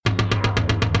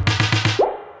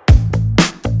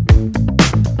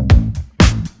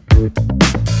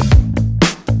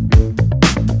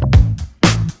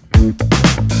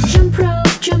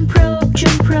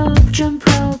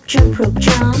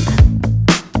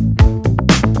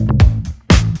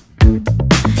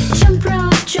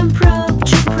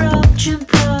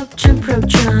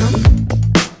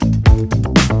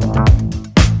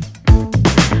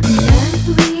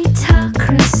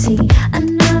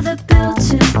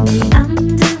me. I'm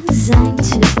designed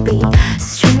to be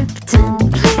stripped and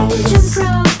plain. Jump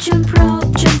rope, jump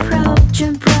rope, jump rope,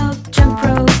 jump rope, jump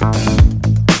rope,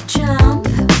 jump.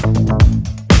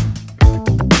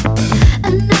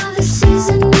 Another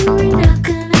season and we're not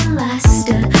gonna last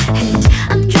a hit.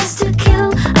 I'm dressed to kill,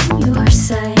 I'm your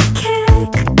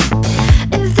sidekick.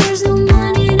 If there's no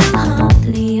money, no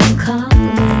honey, I'm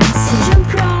calling. So jump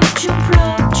rope, jump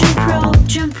rope, jump rope,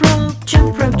 jump rope,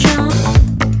 jump rope, jump.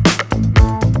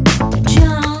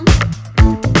 Jump.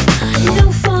 No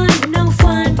fun, no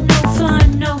fun, no fun,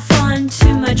 no fun,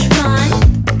 too much fun.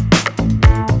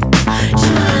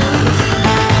 Jump.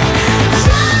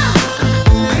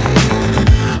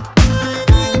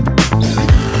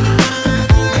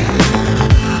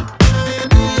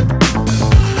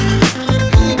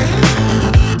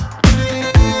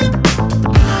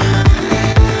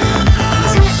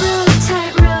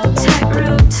 Tightrope,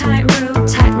 tightrope, tightrope,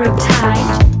 tightrope, tight.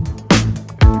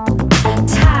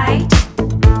 Tight.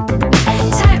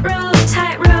 Tightrope,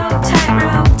 tightrope,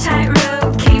 tightrope,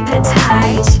 tightrope, keep it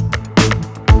tight.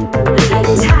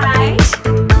 Tight.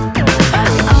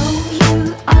 Oh, you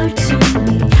are to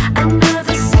me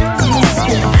another surface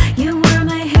feel. You were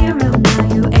my hero, now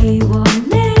you a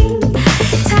warning.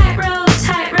 Tightrope,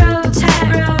 tightrope,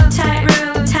 tightrope,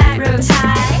 tightrope, tightrope,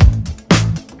 tight.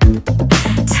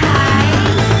 Tight.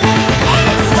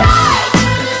 It's tight.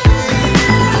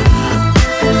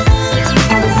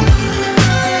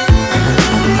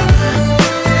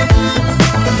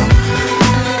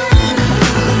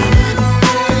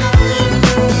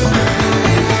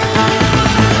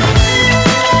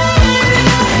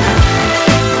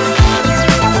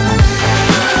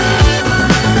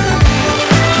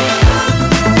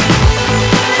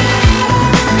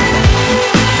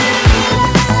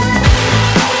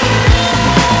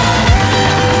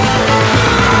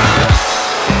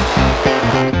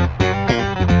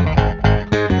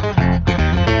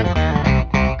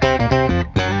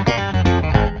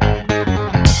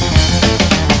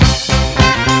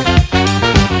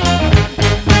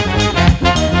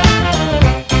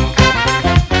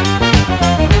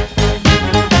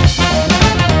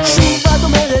 שוב את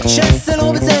אומרת שזה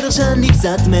לא בסדר, שאני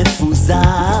קצת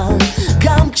מפוזר.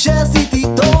 גם כשעשיתי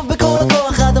טוב בכל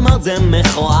הכוח את אמרת זה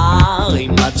מכוער.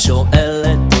 אם את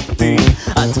שואלת אותי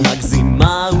את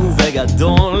מגזימה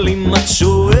ובגדול. אם את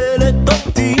שואלת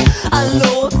אותי אני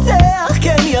לא רוצה אך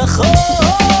כן יכול.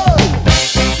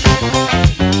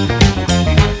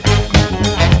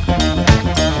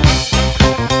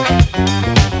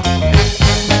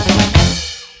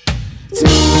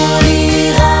 תנו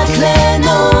לי רק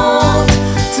ליהנות,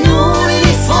 תנו לי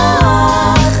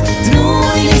לפרוח, תנו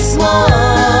לי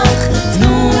לשמוח,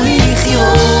 תנו לי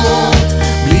לחיות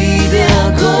בלי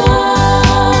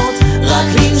דאגות, רק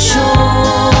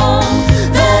לנשום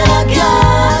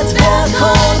ולגעת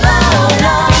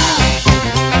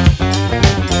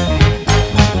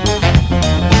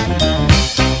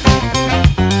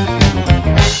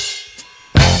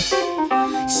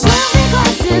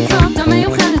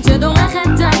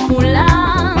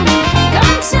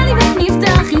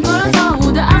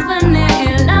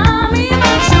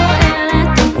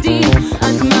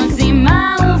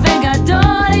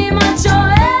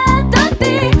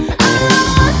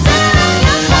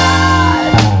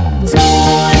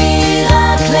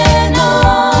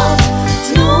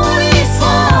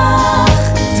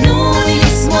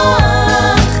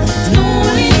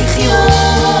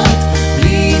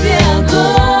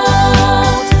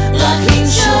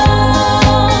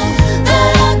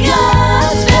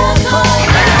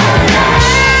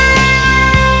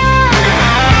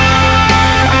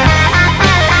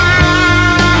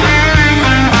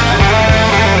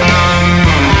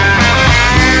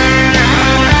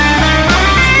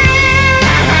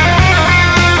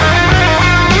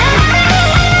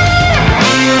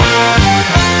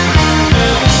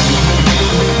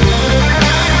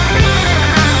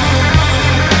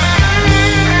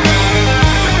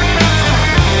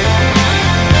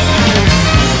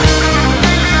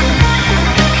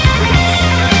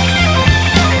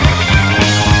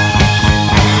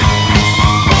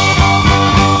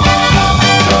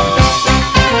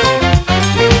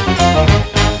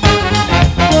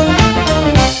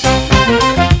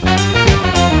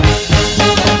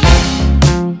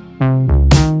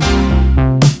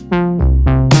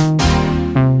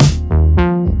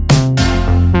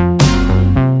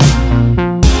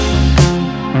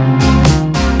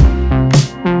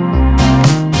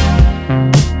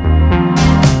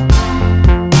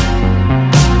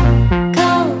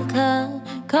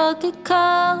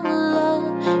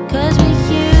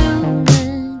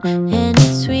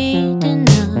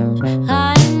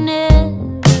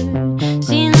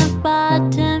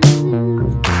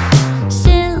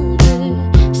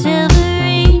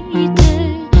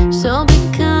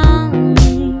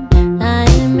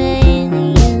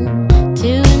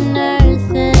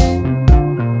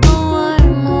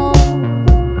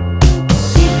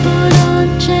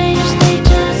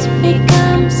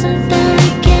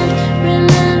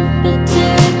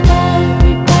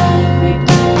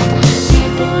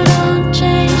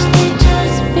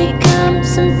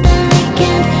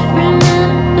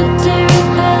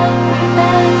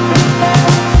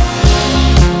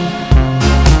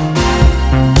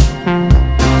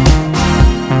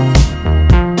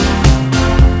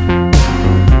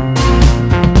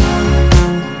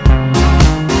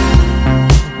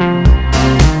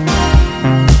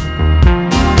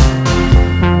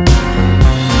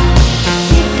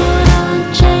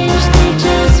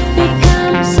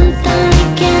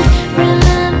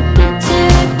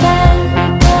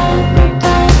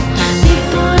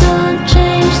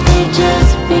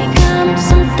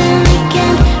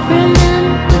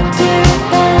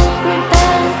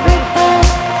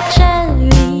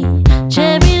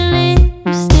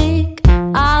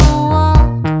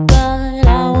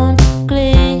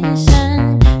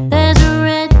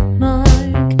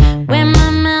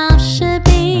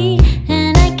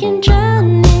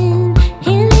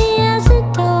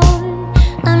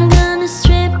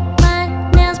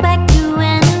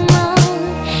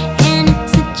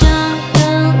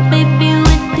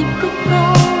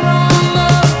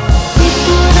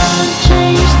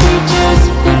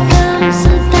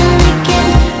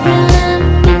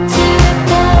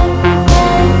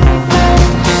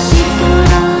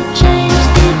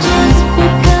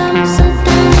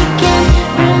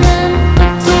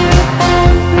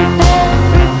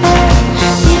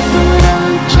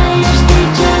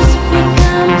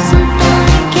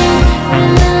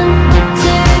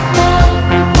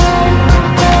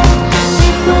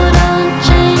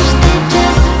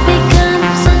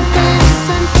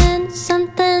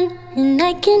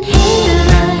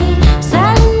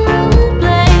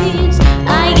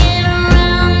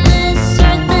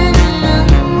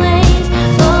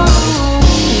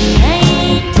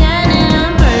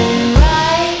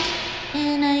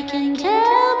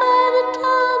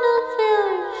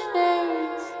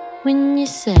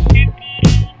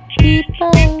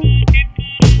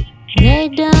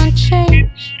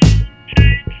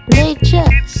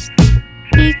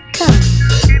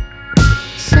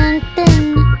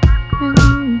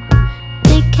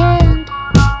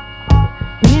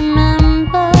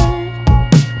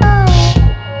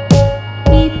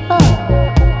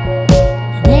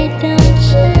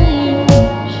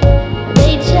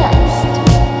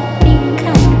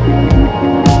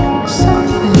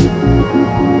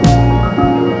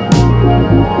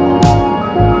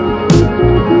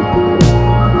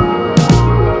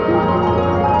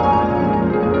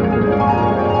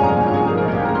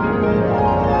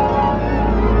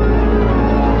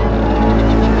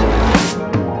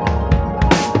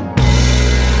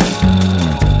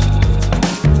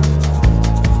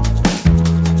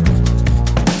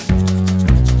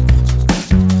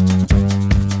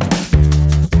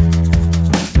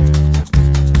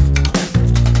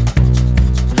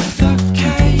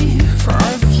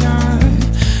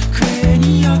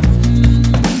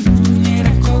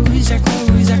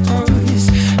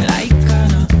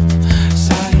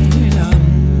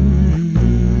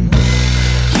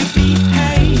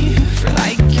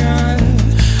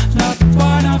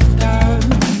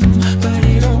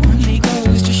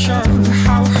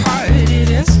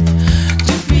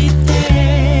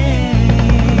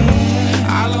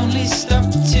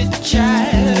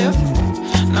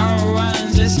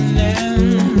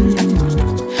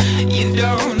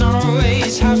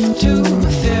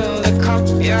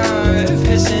you're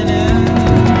pissing in.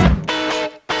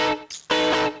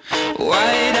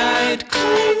 Wide-eyed,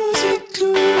 close-it,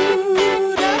 lunatic,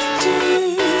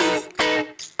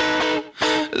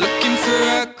 looking for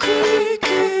a quick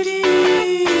and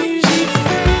easy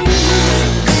fix.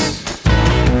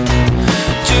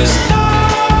 Just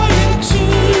dying to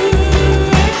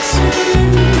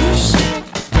exist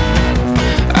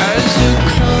as a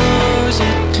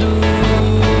closet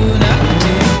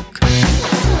lunatic.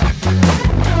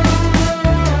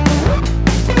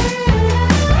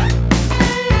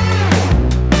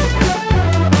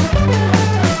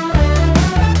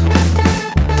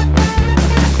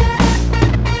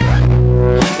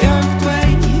 You're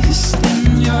wasting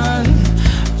your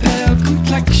pale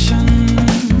complexion.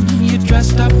 You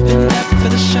dressed up in that for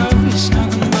the show. You're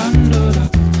snug and bundled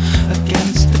up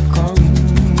against the cold.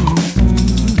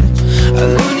 A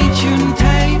Looney Tune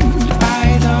tamed by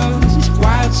those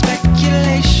wild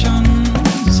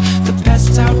speculations. The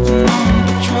pests out and on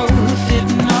patrol,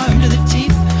 fitting arm to the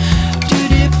teeth to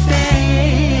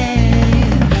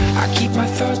defend. I keep my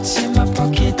thoughts in my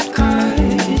pocket,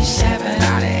 cause 7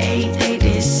 out of 8 they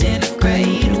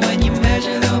disintegrate when you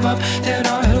measure them up. They're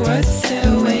not worth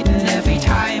their weight, and every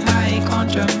time I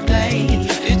contemplate,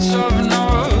 it's over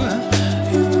no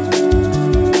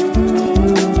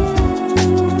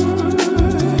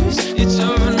use. It's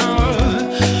over no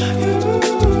use.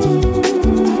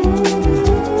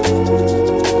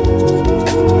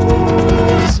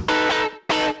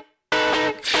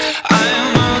 I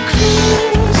am a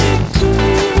closet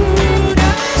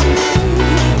lunatic,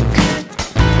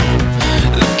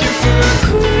 looking for a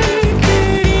quick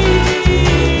and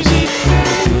easy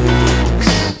fix.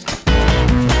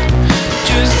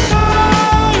 Just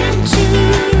dying to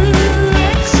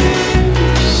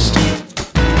exist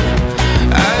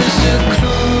as a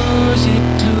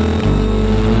closet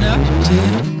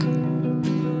lunatic.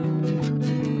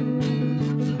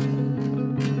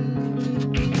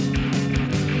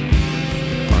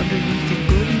 Underneath your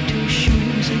goody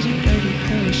two-shoes is a dirty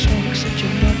pair of socks that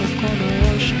you're never gonna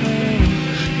wash home.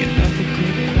 You never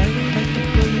could quite bite the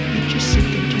bullet, you just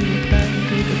sink into your bag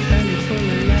with a belly full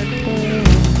of lead oil.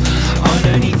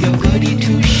 Underneath your goody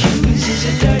two-shoes is a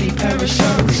dirty pair of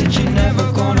socks that you're never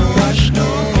gonna wash, no.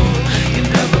 You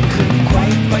never could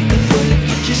quite bite the bullet,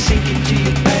 you just sink into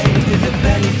your bag with a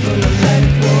belly full of lead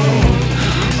oil.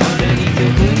 Underneath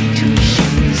your goody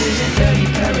two-shoes is a dirty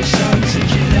pair of socks that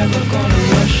you're never gonna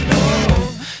wash, no.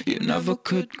 You never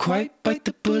could quite bite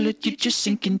the bullet, you just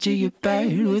sink into your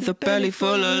bed with a belly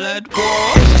full of lead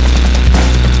balls.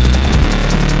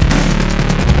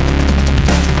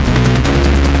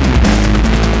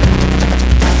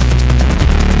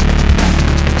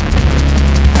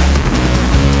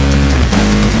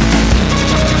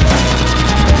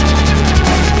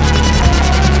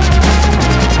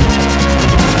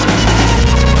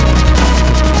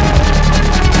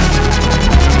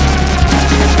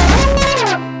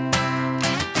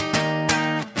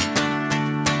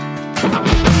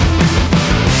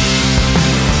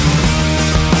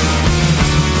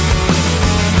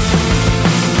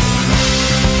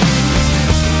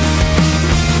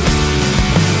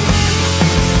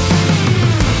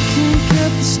 Can't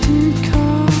get the stink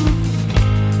off.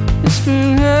 It's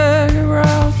been hanging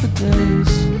around for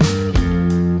days.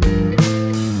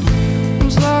 It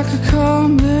was like a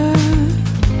comment,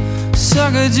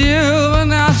 suckered you but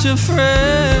not your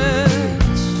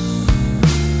friends.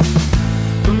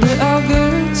 But I'll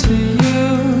give it to you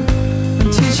and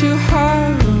teach you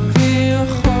how to be a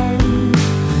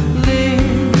holy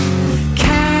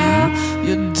cow.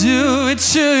 You do it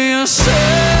to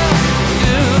yourself,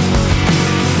 you.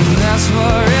 And that's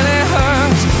what really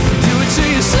hurts. You do it to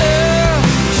yourself,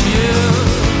 you.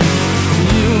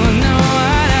 You and no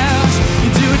one else. You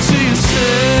do it to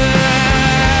yourself.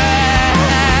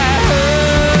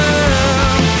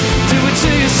 Do it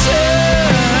to yourself.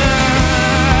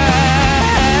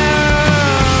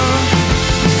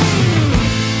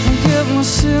 Don't get my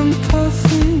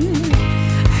sympathy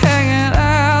hanging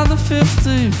out the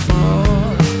 50th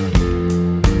floor.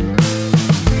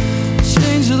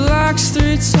 Change your locks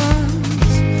 3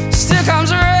 times, still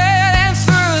comes right in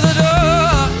through the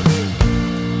door.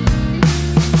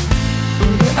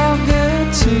 But I'll get it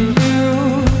to you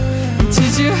and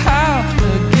teach you how to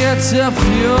get up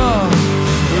your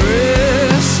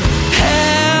wrist.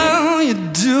 Hell, you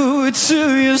do it to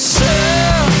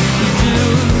yourself, you do.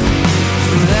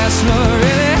 That's what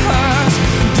really hurts.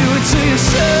 You do it to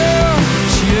yourself,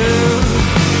 you.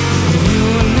 You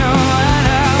and no one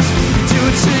else. You do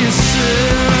it to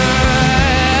yourself.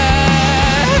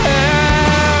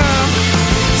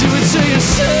 Do it to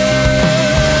yourself.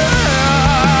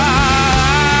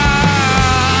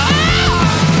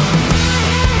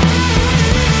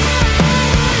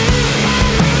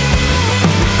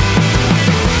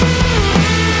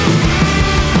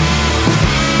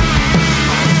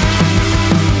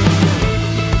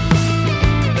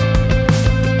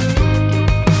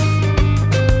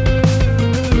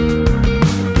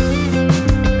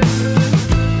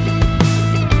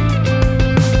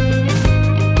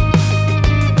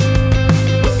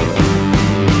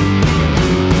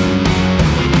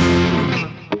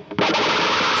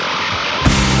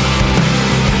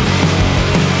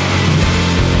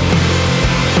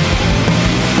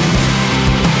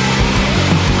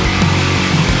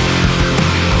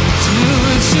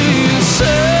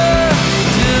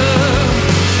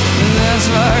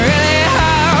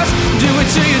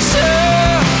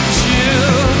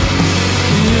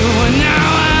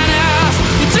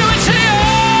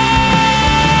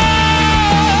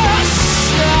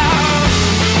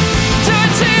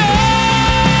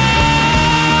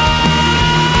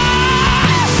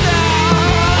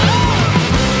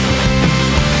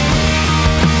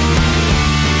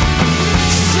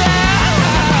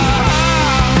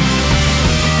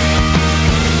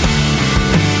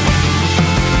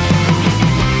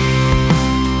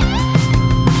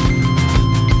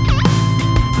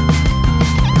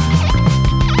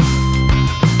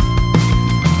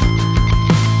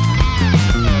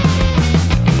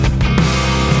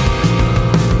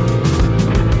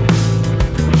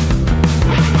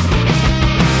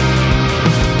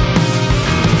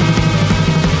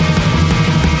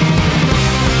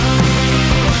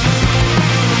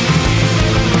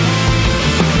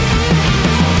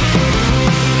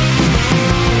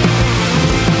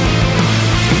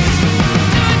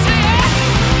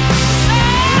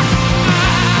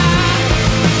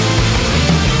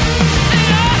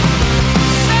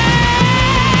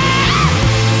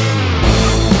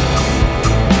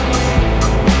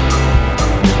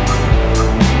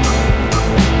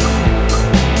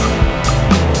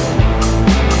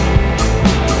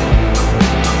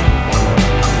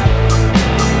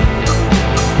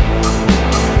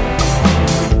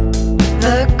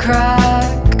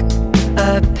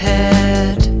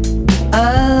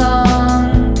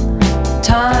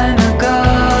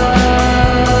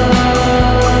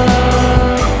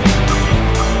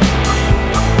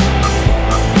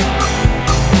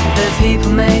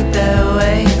 make their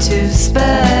way to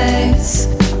space.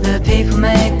 The people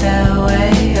make their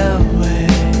way away.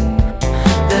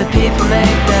 The people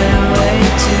make their way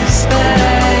to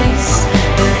space.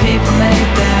 The people make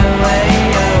their way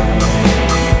away.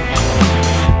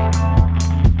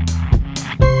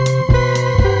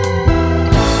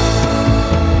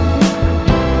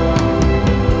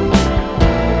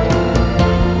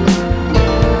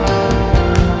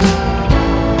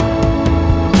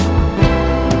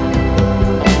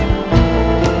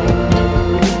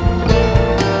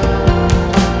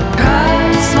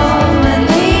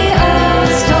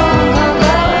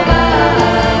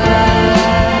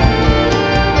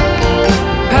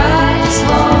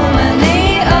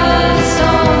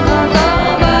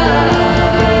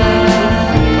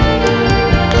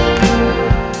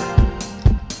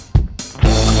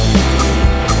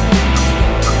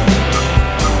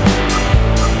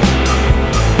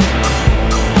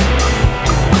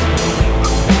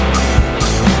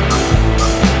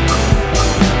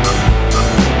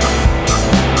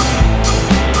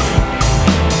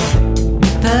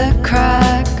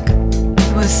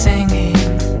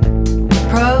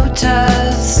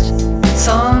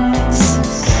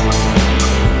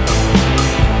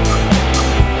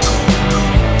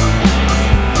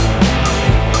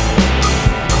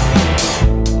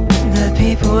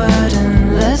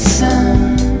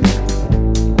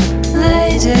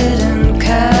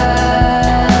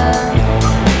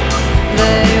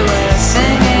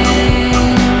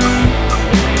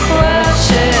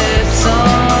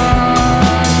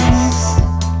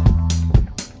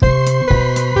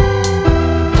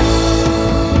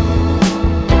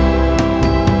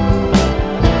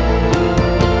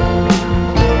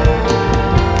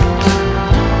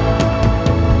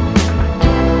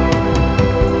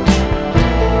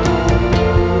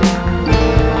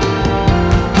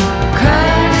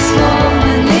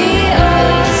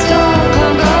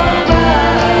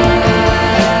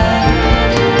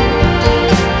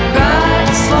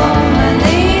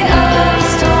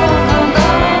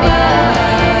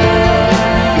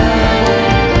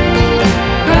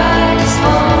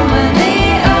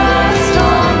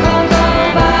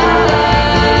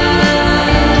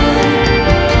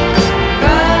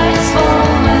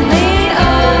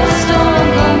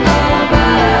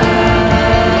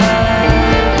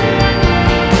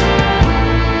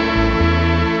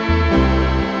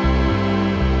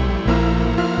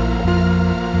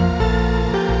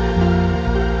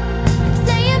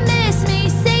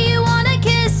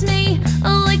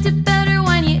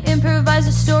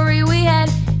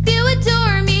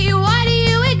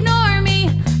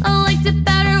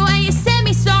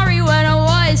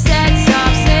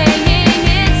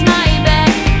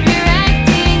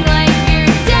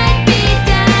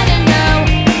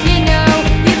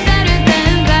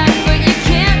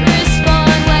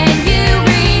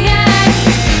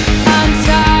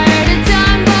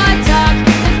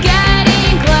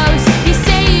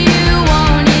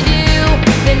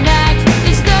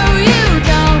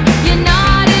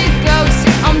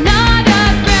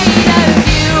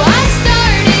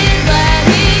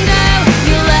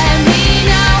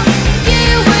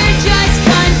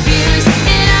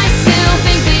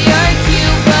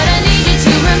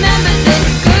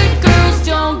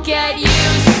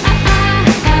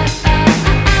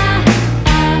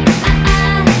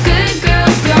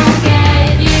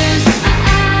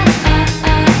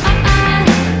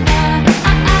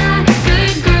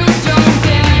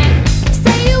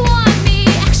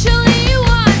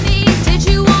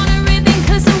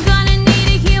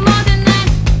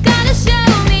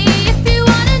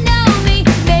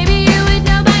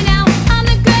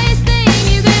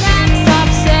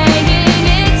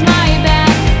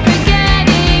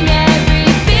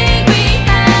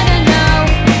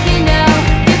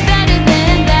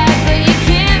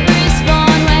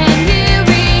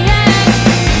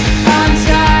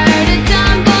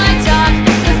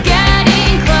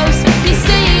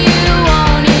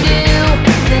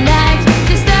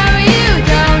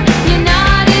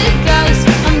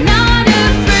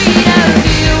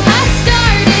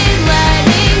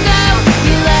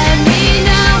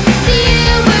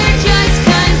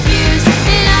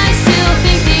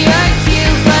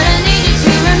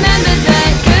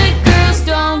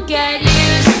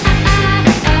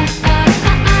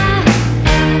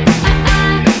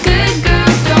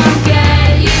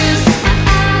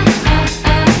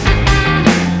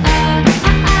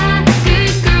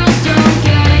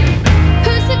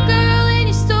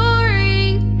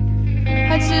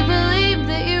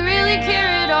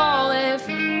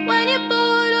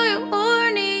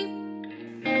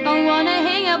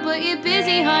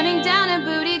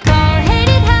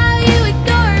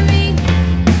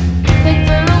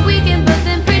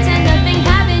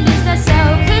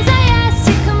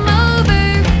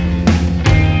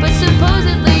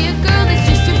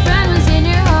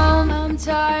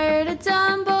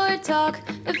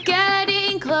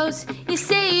 You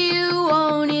say you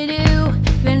won't, you do,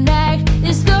 then act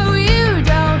as though you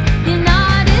don't. You're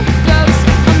not a ghost,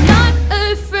 I'm not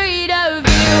afraid of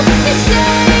you. You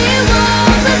say you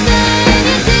won't, but then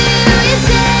you do. You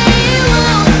say you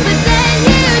won't, but then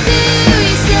you do.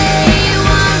 You say you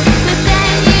won't, but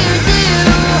then you do.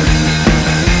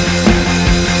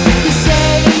 You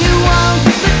say you won't,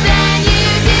 but then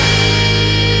you do.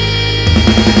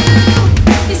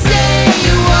 You say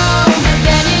you won't, but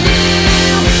then you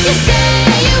do. You say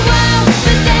you won't,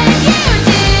 but then you do.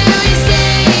 You say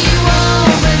you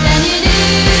won't, but then you do.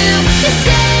 You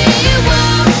say you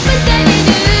won't, but then you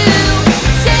do.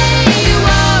 Say you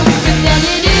won't, but then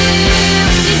you do.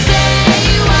 You say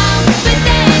you won't, but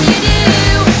then you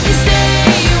do. You say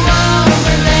you won't,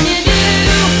 but then you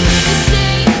do. You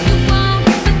say you won't,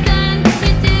 but then you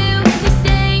do. You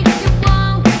say you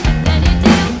won't, but then you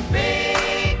do.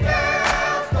 Big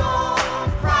girls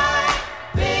don't cry.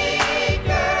 Big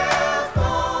girls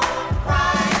don't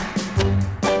cry.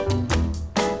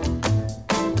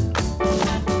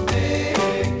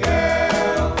 Big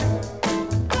girls,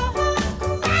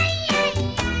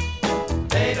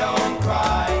 they don't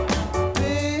cry.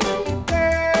 Big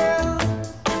girls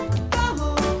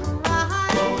don't cry.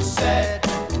 Who said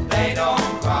they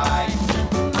don't cry?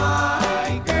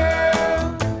 My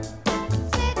girl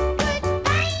said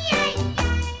goodbye.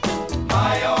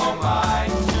 My oh my.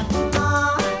 My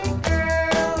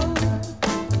girl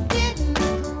didn't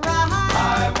cry.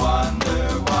 I wonder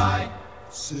why.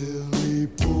 Silly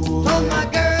boy. Told my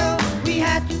girl we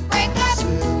had to break up.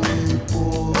 Silly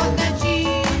boy. But then she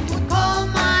would call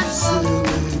my bluff.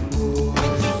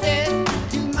 When she said,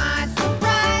 to my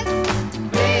surprise,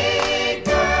 big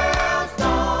girls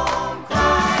don't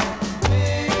cry.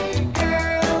 Big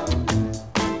girls don't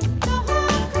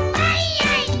cry.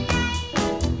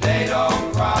 They don't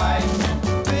cry.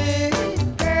 Big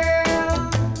girls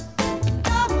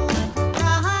don't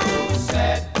cry. Who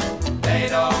said they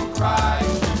don't cry?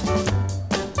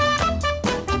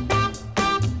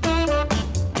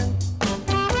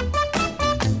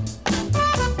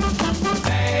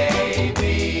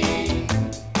 Maybe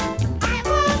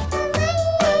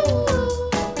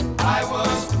I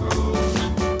was cruel.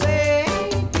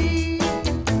 Baby,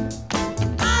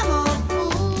 I'm a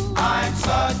fool. I'm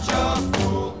such a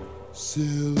fool.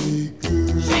 Silly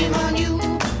girl. Shame on you,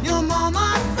 your mama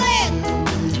said.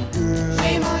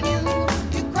 Shame on you,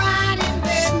 you cried in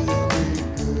bed.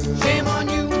 Shame on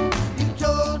you, you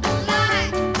told a lie.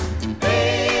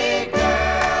 Big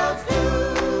girls do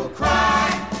cry.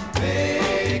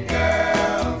 Big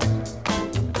girls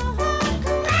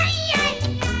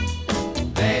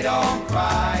they don't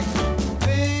cry.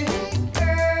 Big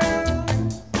girls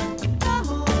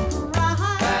don't cry.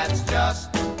 That's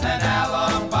just an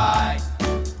alibi.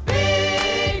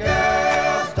 Big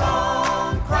girls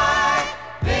don't cry.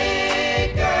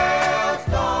 Big girls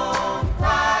don't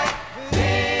cry.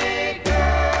 Big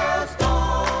girls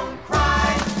don't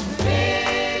cry.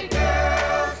 Big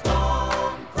girls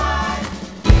don't cry.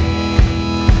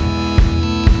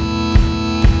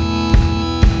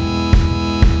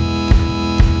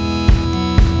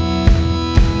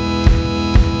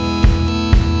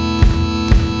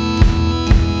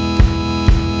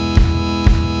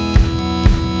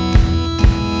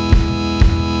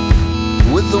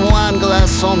 With the wine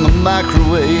glass on the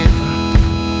microwave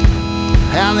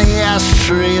and the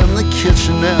ashtray in the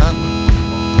kitchenette,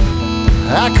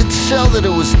 I could tell that it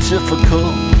was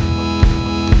difficult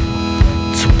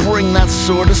to bring that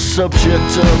sort of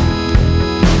subject up.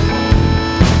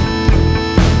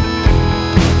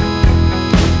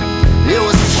 It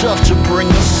was tough to bring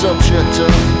the subject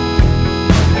up.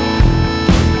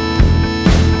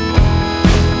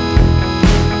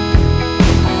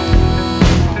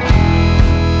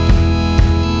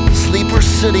 Sleeper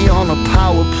City on a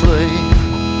power play,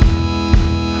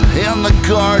 in the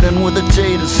garden with a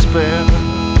day to spare.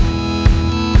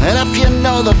 And if you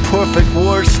know the perfect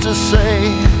words to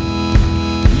say,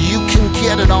 you can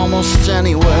get it almost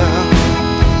anywhere.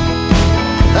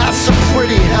 That's a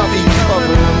pretty heavy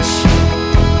covenant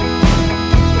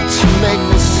to make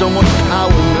with someone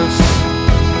powerless.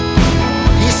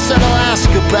 He said, I'll ask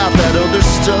about that other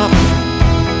stuff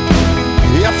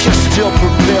if you're still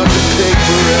prepared to pay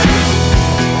for it.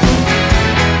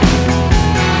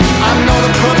 I know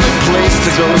the perfect place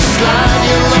to go. Slide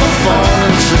your little phone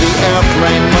into the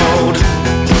airplane mode.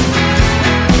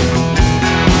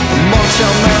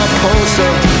 Motel Mariposa,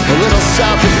 a little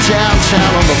south of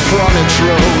downtown on the frontage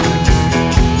road.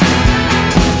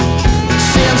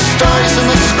 Seeing stars in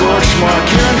the scorch mark,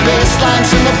 hearing bass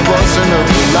lines and the buzzing of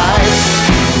the lights.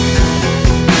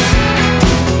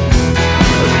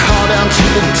 Call down to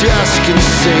the desk and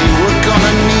say, we're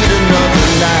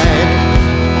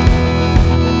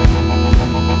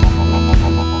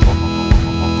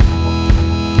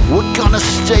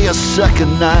stay a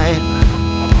second night.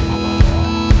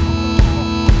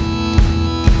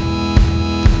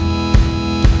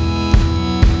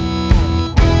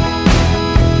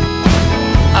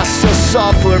 I sell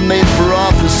software made for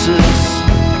offices.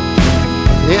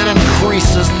 It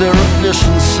increases their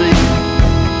efficiency.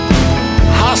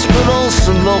 Hospitals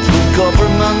and local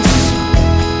governments,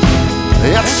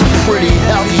 it's a pretty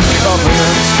healthy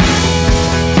covenant.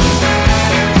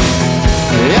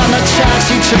 In the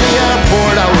taxi to the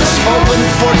airport, I was hoping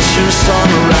for Tucson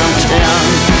around 10.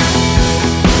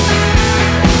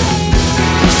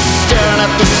 Staring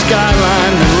at the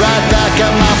skyline and right back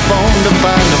at my phone to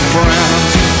find a friend.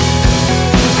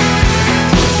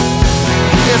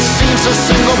 It seems a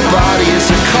single body is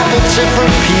a couple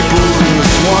different people in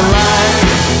this one life.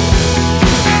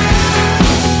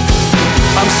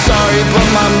 I'm sorry, but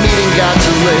my meeting got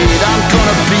delayed. I'm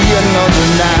gonna be another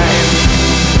night.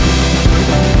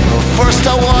 First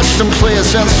I watched him play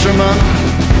his instrument,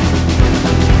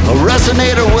 a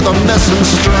resonator with a missing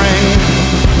string.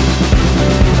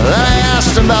 Then I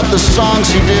asked him about the songs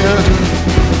he did,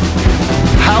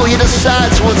 how he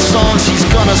decides what songs he's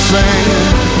gonna sing.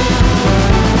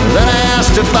 Then I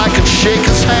asked if I could shake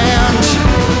his hand,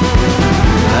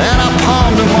 and I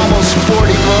palmed him almost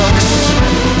 $40.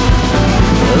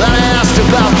 Then I asked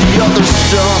about the other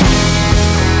stuff.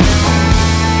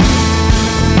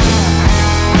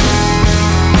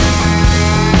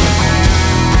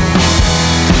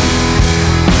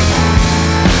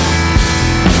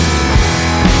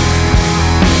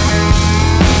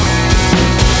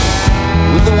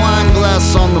 With the wine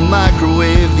glass on the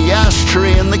microwave, the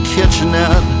ashtray in the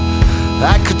kitchenette,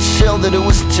 I could tell that it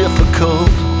was difficult.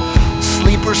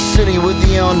 Sleeper City with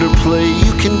the underplay,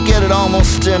 you can get it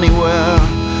almost anywhere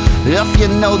if you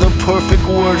know the perfect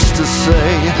words to say.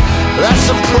 That's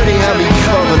a pretty heavy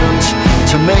covenant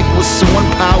to make with someone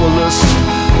powerless.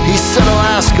 He said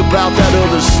I'll ask about that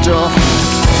other stuff.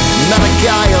 Met a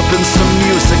guy up in some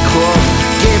music club,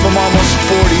 gave him almost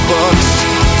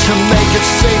 $40 to make it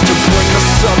safe to bring the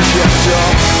subject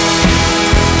up.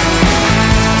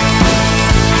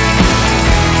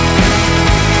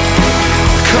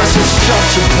 Cause it's tough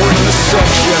to bring the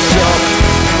subject up.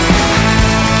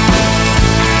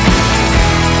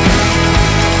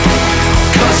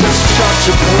 Cause it's tough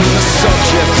to bring the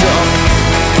subject up.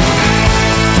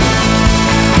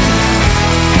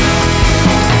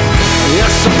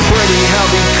 It's a pretty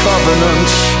heavy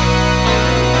covenant.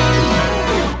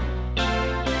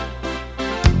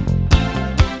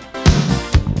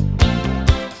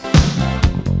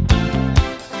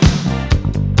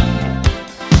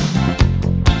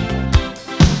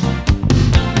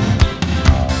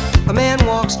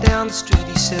 Down the street,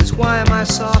 he says, why am I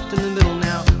soft in the middle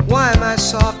now? Why am I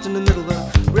soft in the middle? The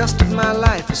rest of my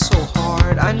life is so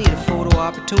hard. I need a photo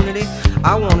opportunity.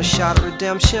 I want a shot at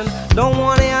redemption. Don't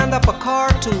want to end up a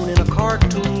cartoon in a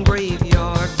cartoon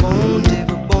graveyard. Bone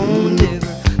digger,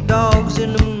 dogs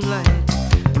in the moonlight.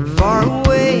 Far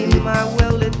away, my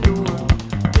well-lit door.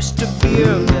 Mr.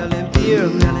 Beer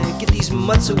Melly, get these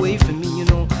mutts away from me, you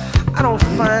know. I don't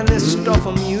find this stuff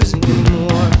amusing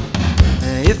anymore.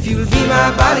 If you'll be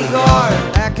my bodyguard,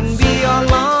 I can be your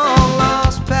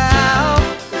long-lost pal.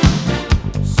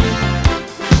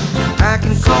 I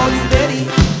can call you Betty,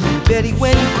 and Betty,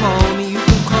 when you call me, you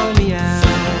can call me out.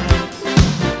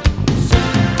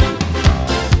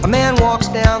 A man walks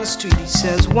down the street, he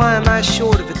says, why am I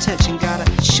short of attention? Got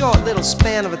a short little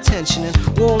span of attention, and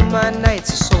oh, my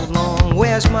nights are so long.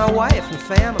 Where's my wife and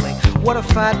family? What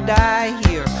if I die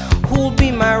here? Who'll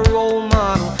be my role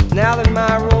model now that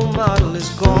my role model is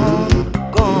gone?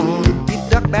 He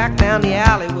ducked back down the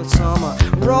alley with some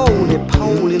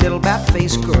roly-poly little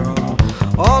bat-faced girl.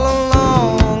 All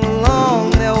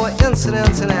along, there were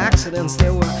incidents and accidents.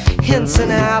 There were hints and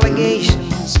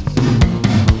allegations.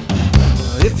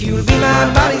 If you'll be my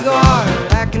bodyguard,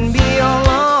 I can be your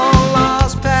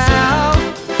long-lost pal.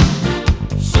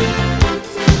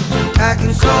 I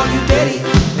can call you Daddy,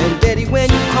 and Daddy, when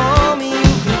you call me,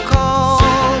 you can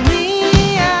call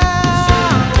me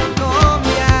out, call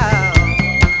me out.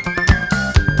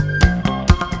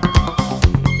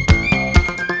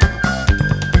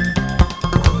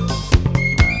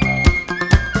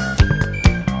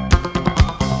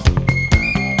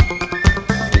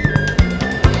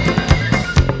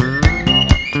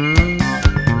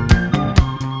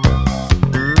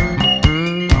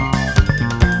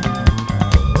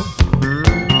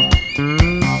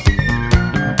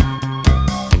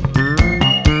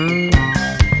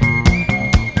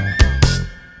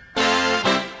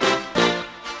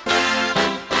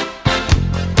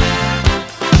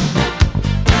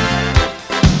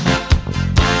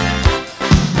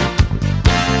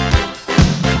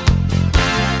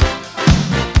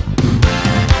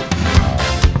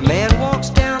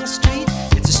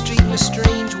 street in a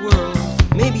strange world.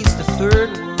 Maybe it's the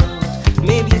third world,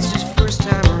 maybe it's just first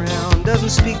time around. Doesn't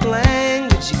speak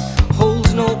language, he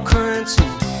holds no currency.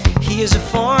 He is a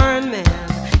foreign man,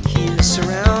 he is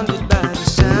surrounded by the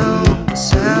sound.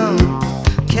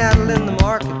 Cattle in the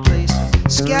marketplace,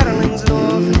 scatterlings at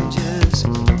orphanages.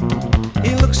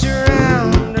 He looks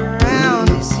around,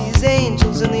 he sees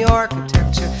angels in the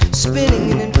architecture,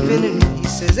 spinning in infinity. He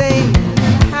says, amen,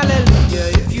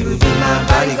 hallelujah. If you'll be my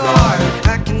bodyguard,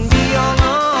 I can be your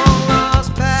long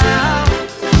lost pal.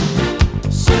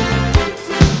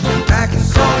 I can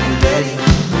call you Betty,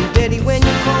 and Betty, when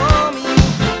you call me,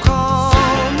 you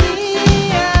call me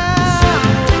out.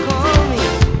 Call me,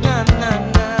 na na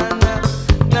na na,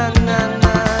 na na na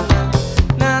na,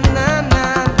 na na na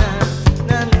na,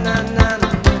 na na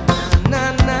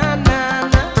na na, na na na na.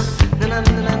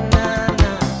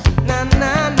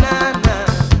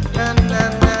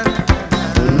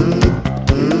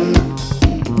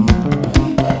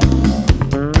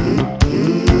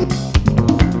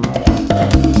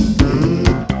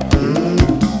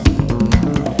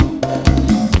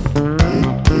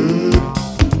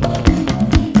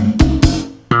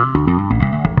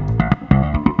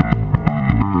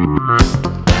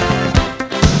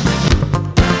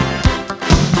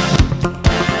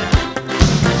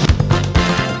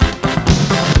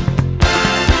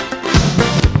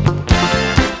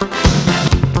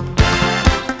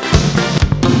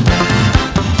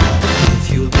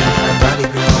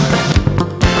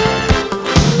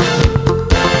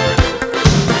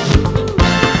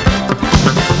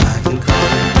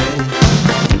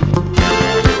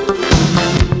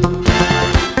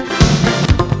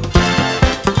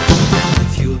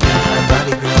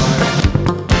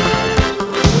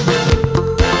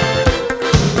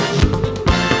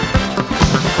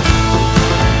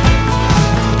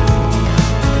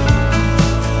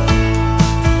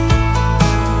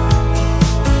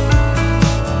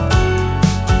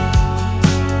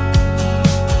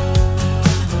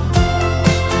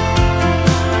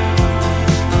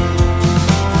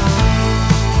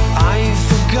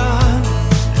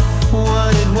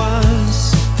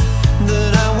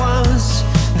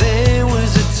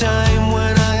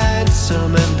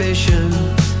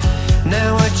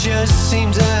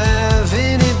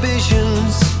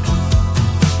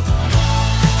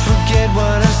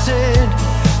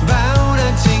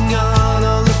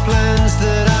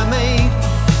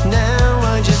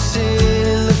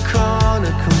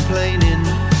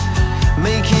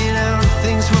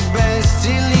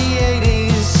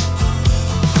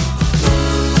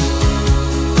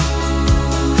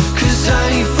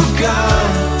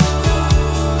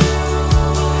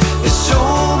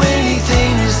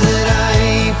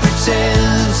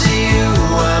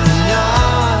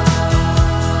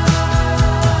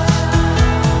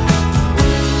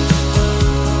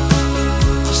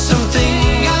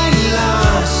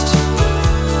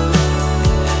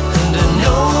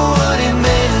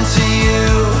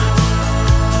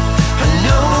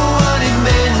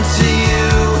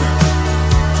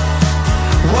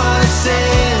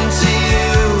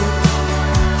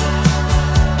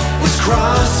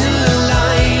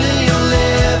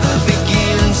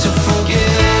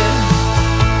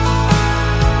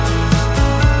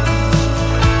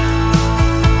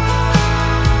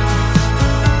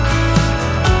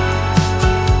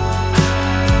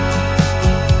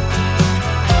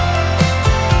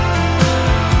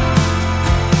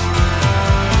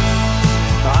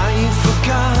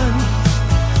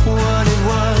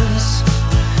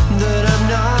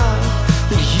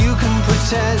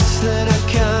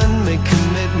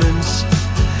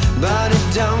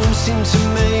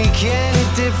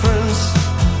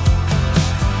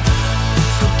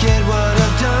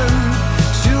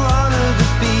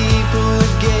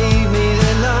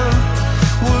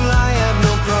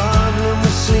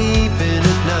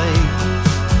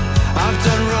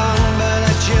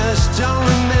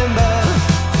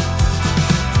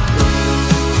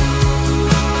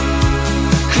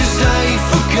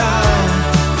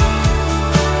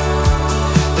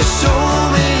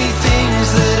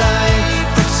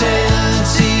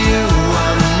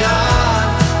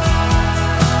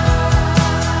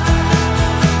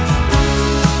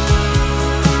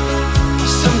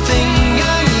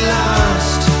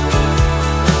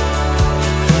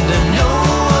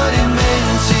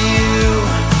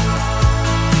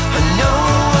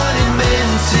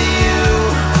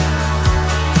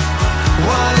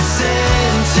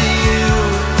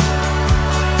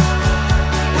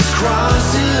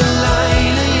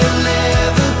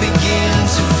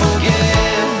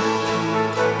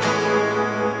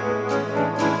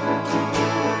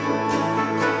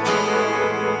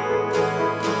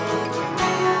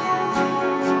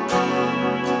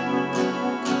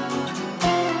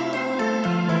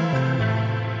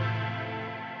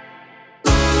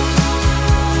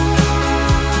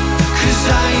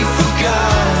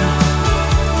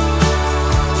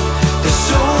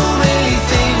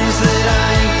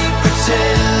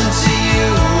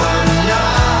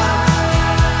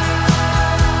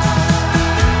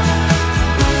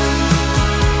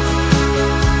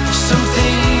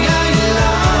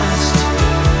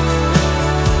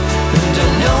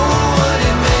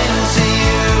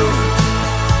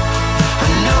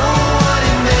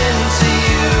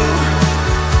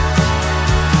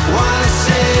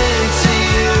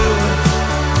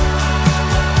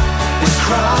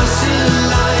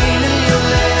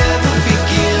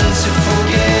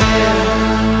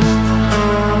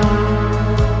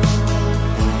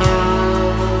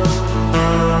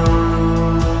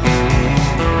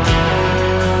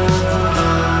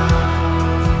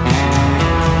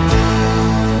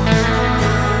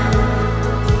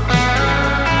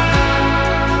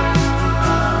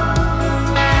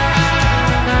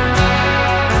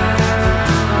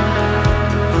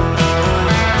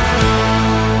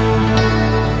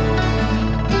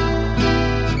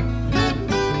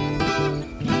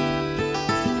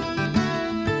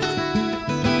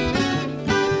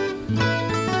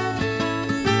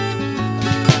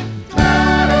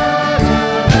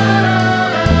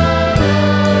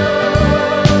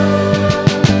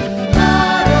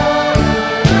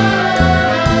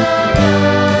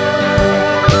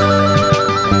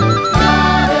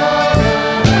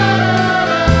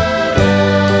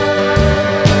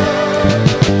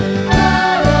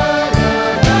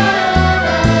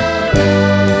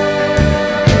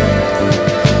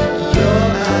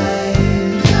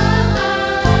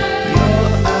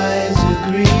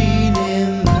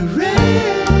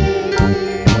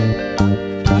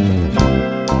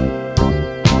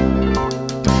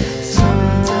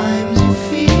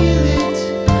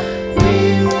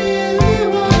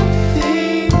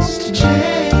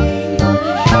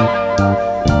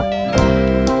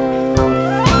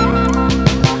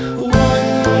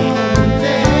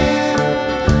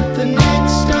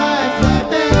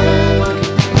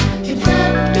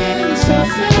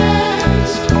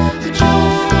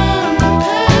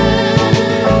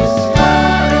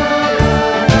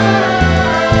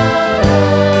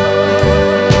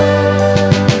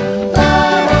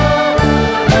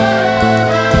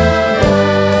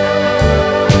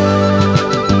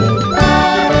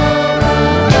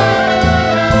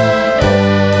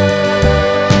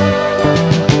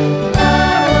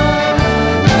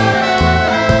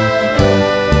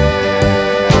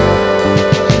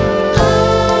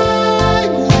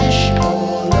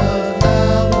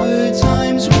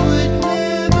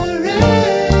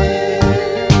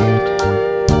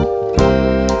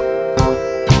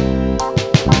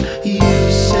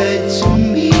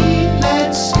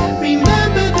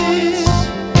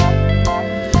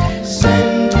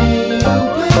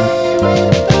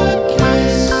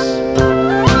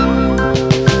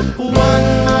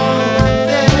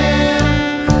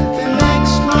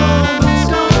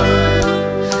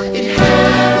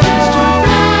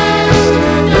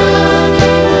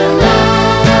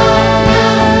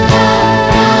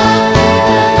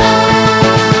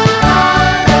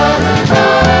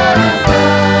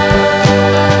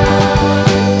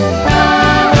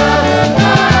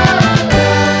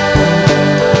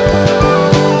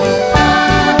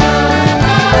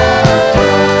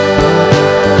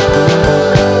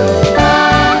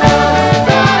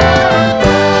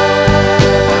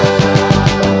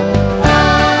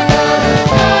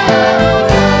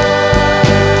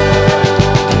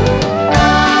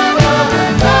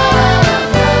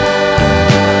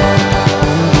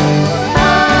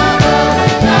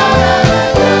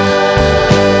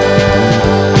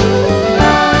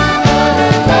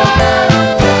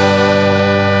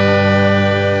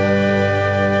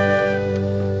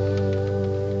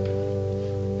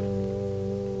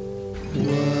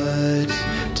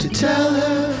 to tell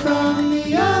her from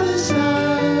the other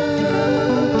side?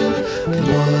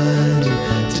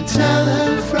 What to tell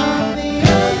her from the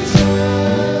other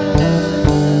side?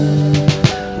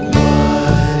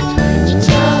 What to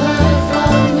tell her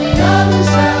from the other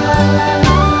side?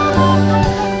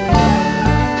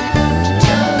 To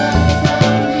tell her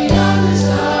from the other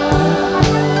side.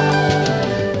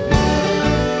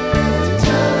 To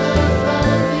tell her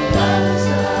from the other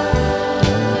side.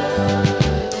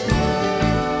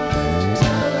 To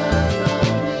tell her from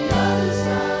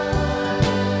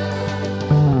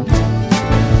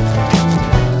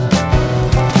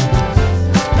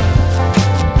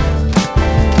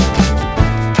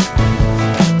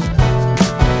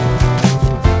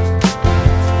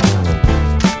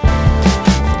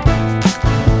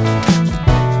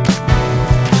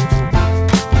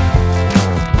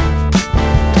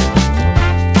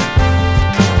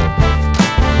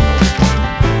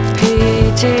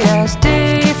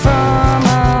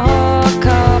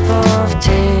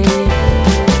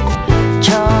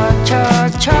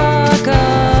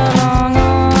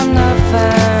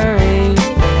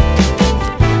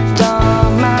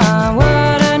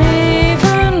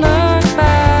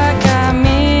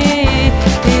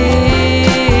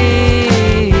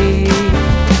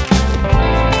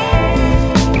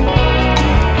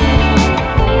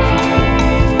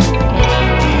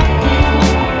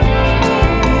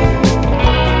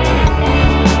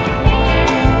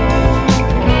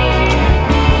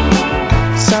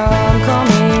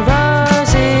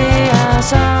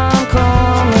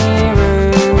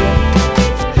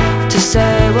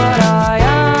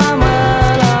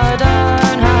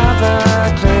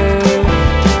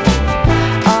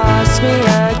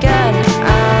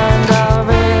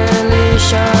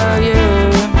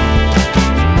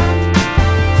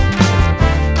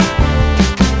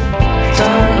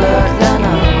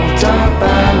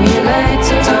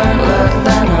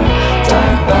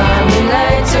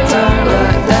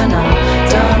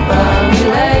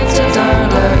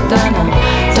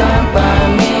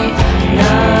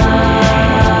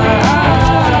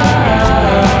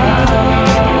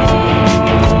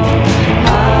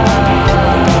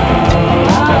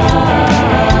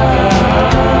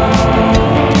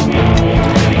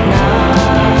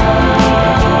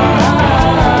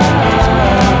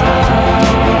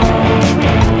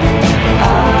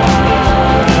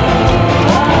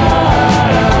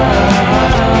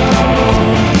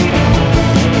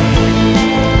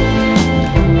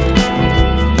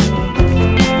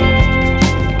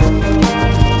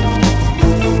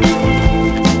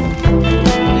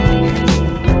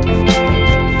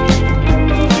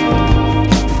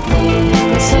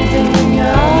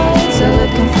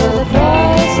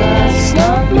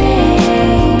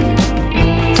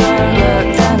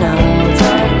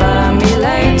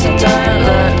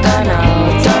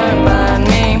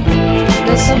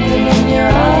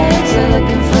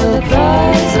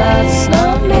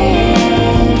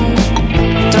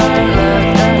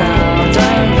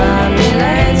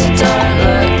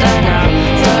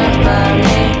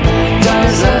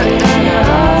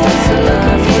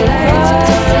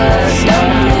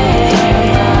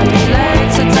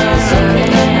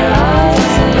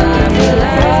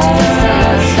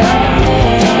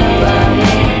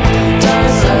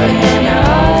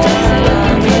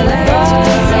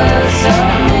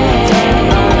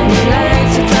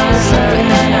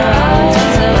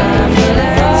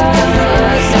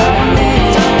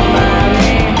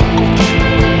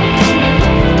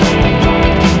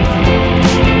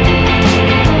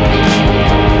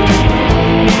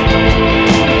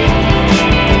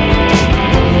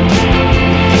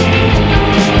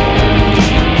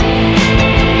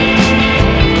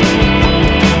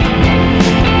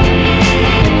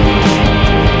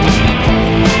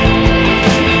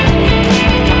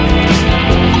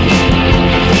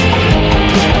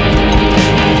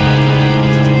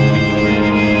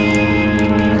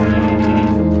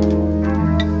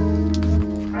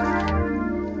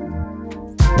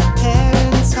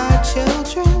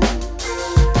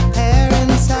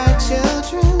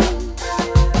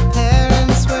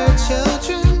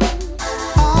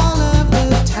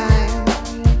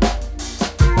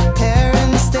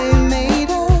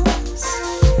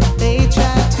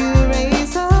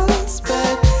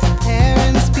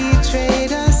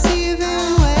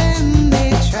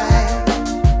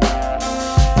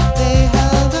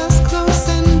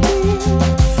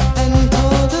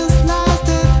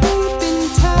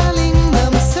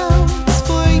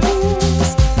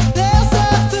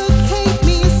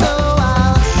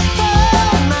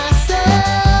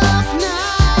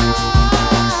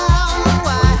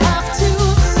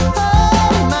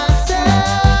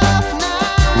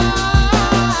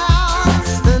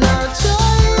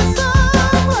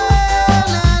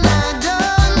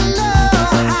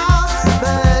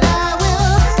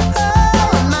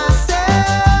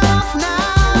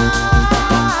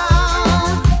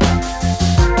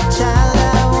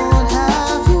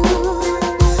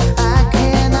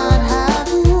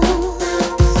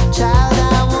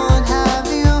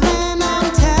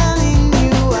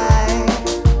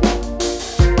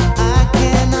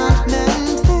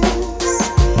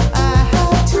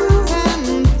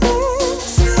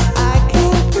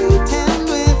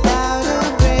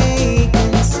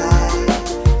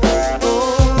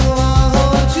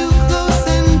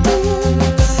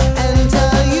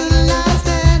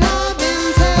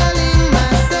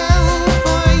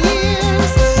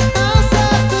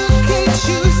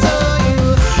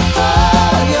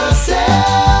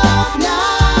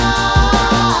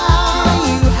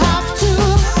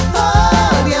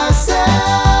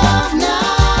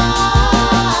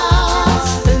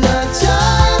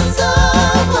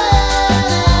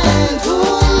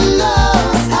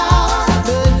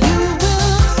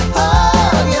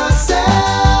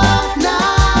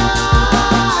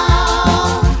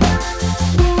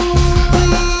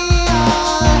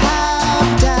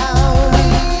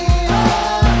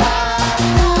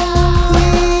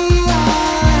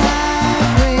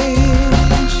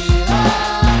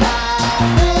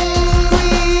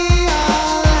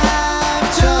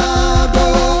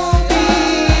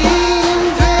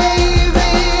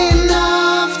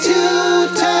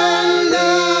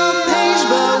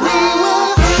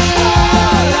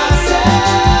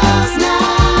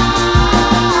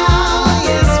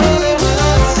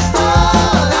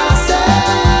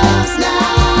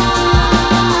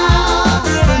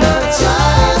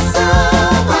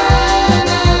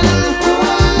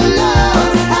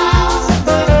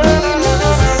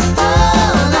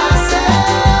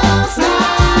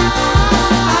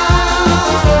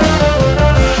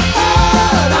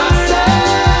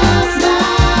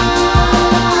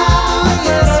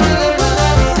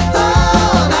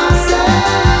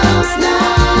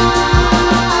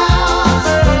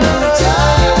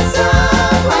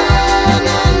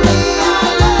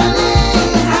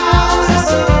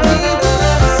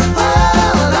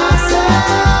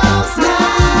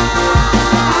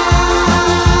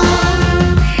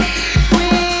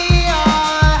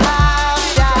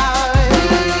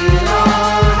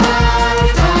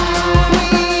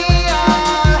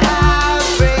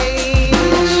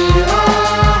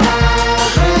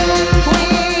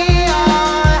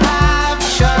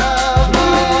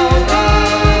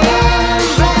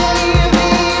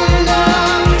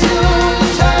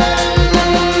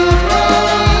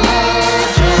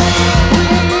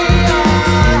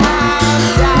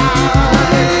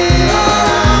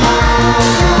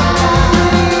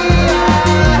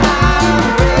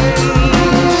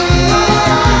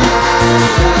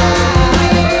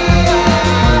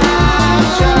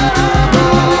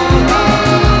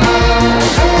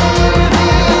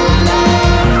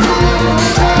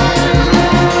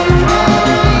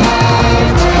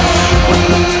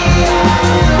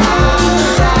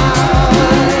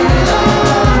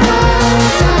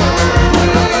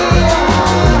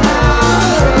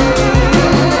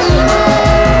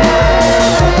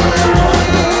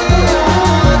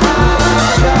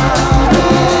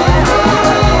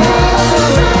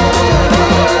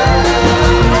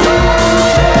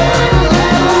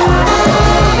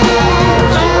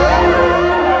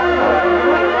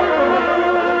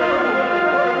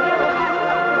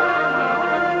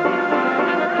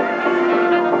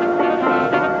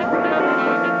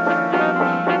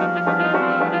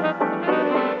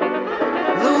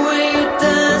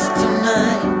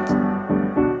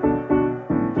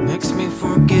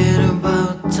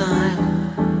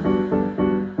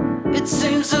It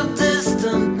seems so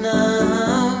distant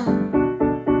now,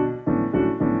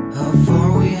 how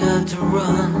far we had to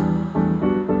run.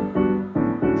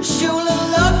 Show a little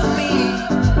love for me,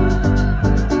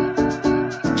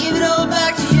 give it all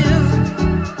back to you.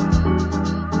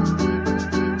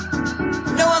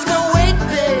 No one's gonna wait,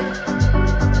 babe.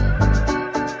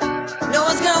 No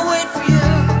one's gonna wait for you.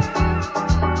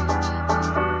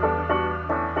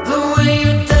 The way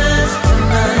you dance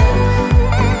tonight,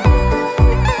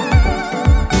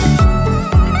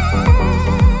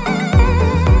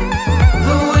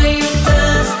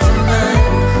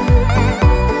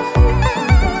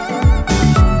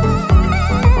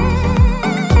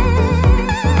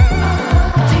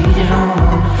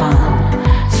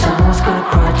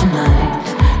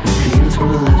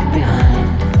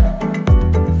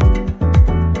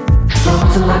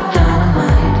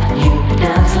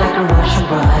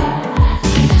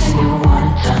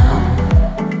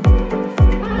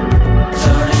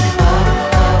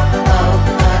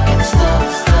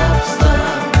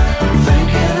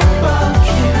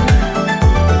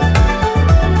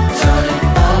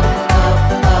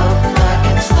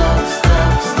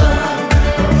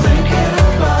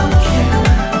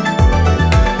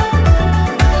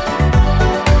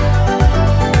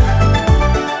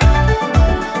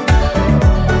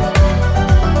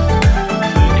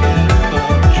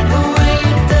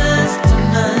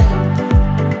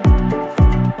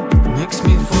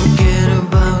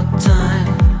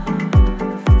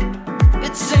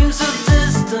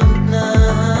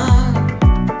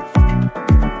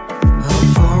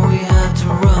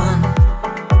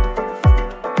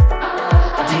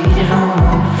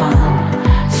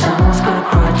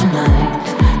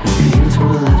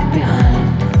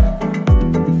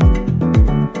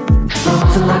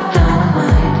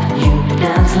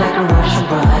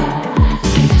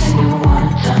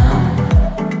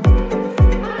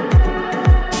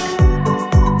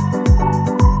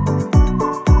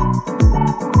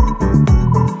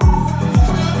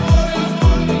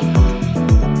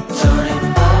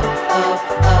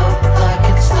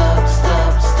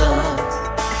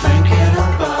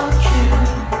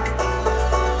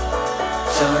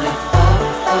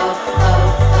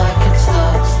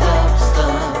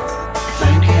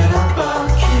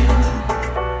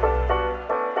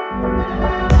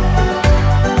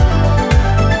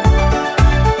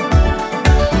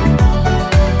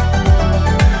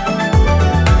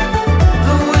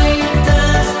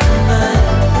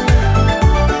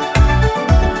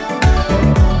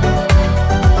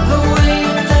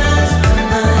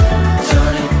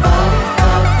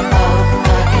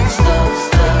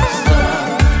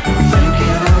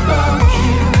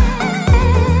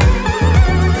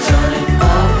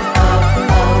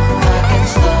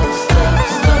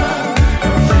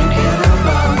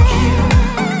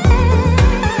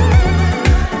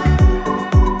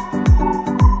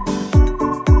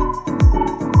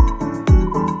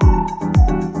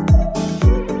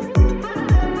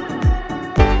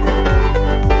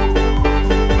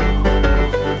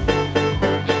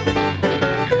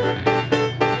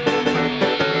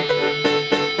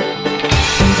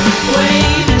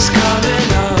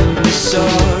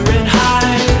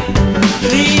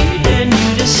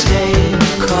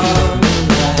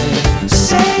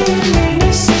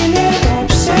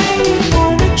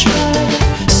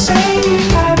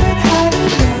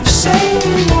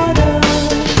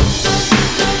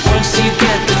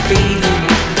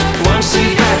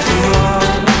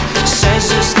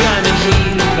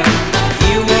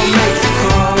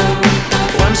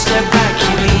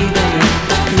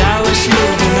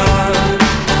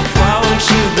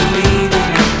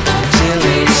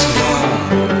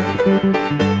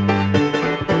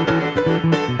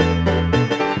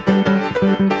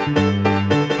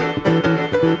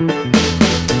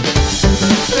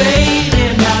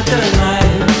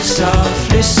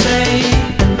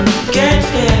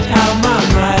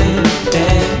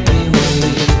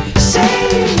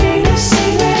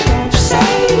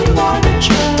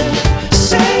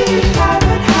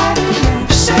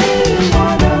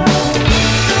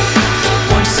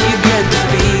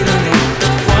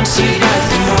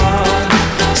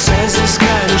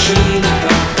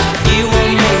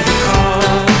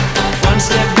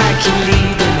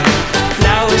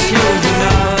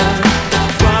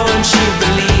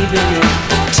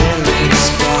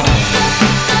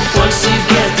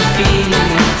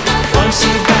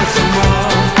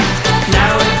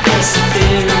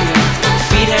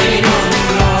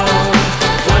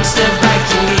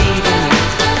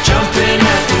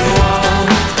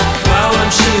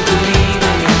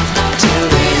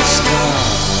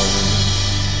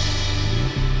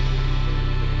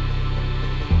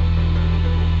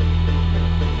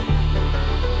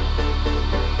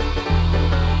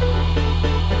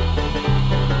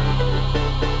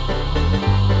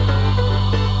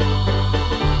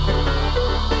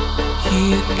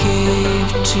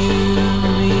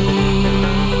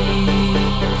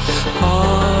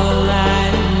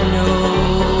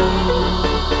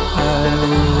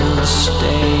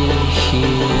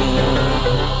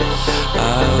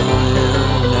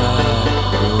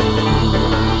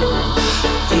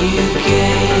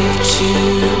 gave to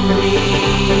me.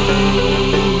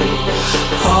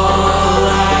 All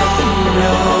I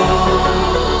know,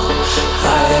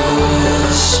 I will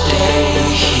stay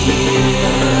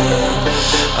here.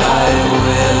 I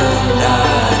will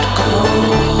not go.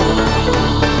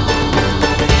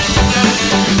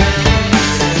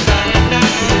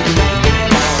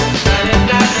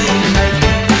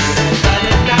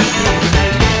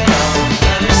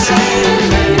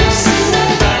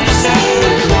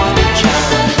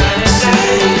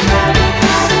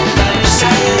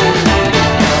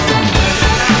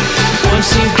 Once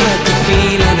you get the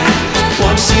feeling,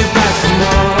 once you back for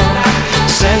more,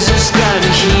 says it's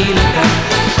gonna heal it,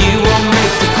 you won't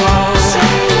make the call.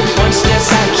 Once that's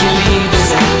like you leave it,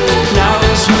 now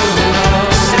it's moving on.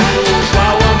 Why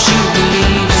won't you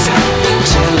believe it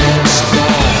till it's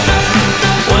gone?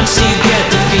 Once you get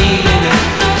the feeling,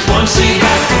 once you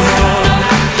back for more,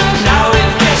 now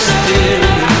it gets the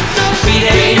feeling, feet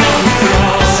ain't on the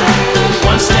floor.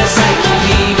 Once that's like you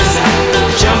leave it,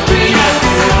 jumping at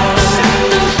the wall.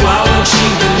 Why won't you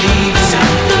believe it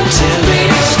till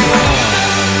it's gone?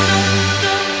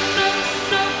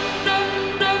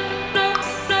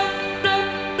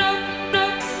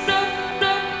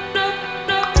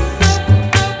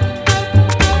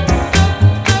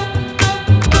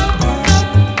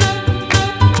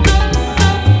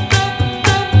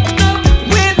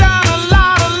 We've done a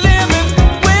lot of living,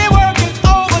 we're working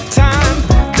overtime.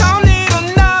 Don't need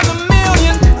another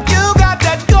million, you got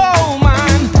that gold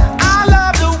mine. I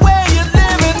love the way you're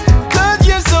living, 'cause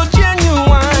you're so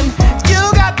genuine. You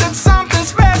got that something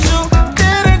special,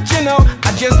 didn't you know?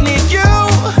 I just need you.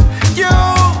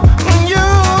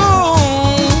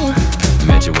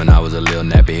 Met you when I was a little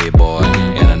nappy head boy,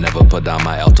 and I never put down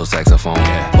my alto saxophone.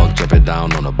 Buck jumping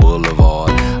down on the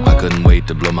boulevard, I couldn't wait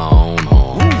to blow my own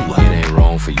horn. It ain't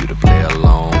wrong for you to play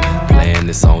along, playing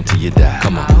this song till you die.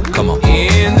 Come on, come on.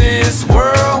 In this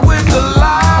world with a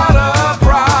lot of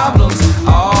problems,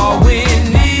 all we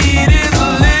need is a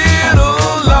little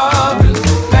loving.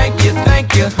 Thank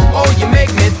you, oh you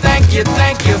make me thank you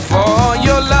for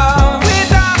your love. We've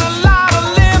done a lot of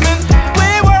living,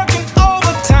 we're working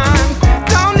overtime.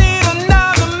 Don't need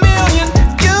another million,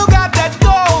 you got that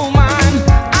gold mine.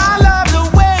 I love the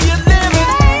way you're living,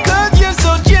 'cause you're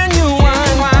so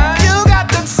genuine. You got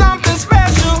that something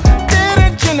special,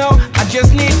 didn't you know? I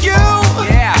just need you.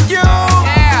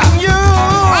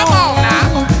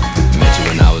 Met you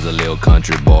when I was a little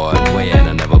country boy, and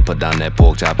I never put down that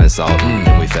pork chop and salt.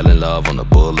 Then we fell in love on the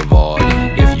boulevard.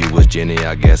 If you was Jenny,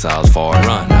 I guess I was far.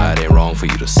 Now it ain't wrong for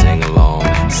you to sing along.